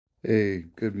Hey,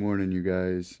 good morning, you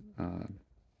guys.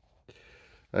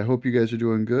 I hope you guys are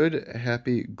doing good.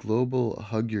 Happy Global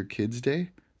Hug Your Kids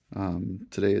Day.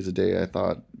 Today is a day I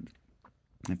thought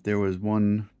if there was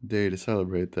one day to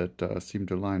celebrate that seemed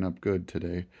to line up good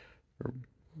today, or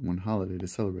one holiday to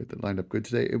celebrate that lined up good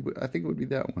today, I think it would be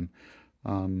that one.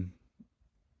 Um,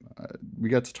 we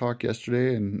got to talk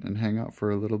yesterday and hang out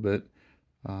for a little bit.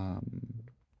 Um,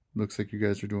 Looks like you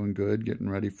guys are doing good, getting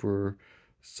ready for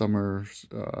summer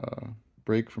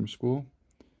break from school.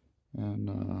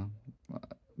 And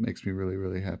makes me really,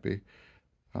 really happy.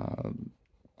 I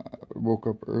woke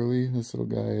up early. This little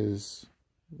guy is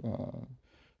uh,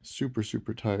 super,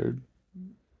 super tired,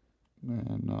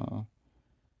 and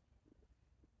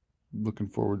looking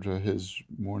forward to his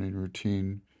morning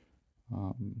routine.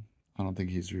 Um, I don't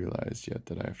think he's realized yet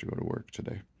that I have to go to work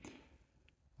today.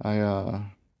 I uh,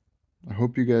 I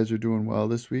hope you guys are doing well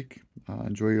this week.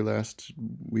 Enjoy your last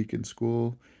week in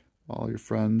school, all your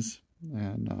friends,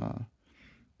 and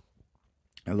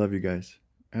I love you guys.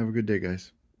 Have a good day,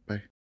 guys. Bye.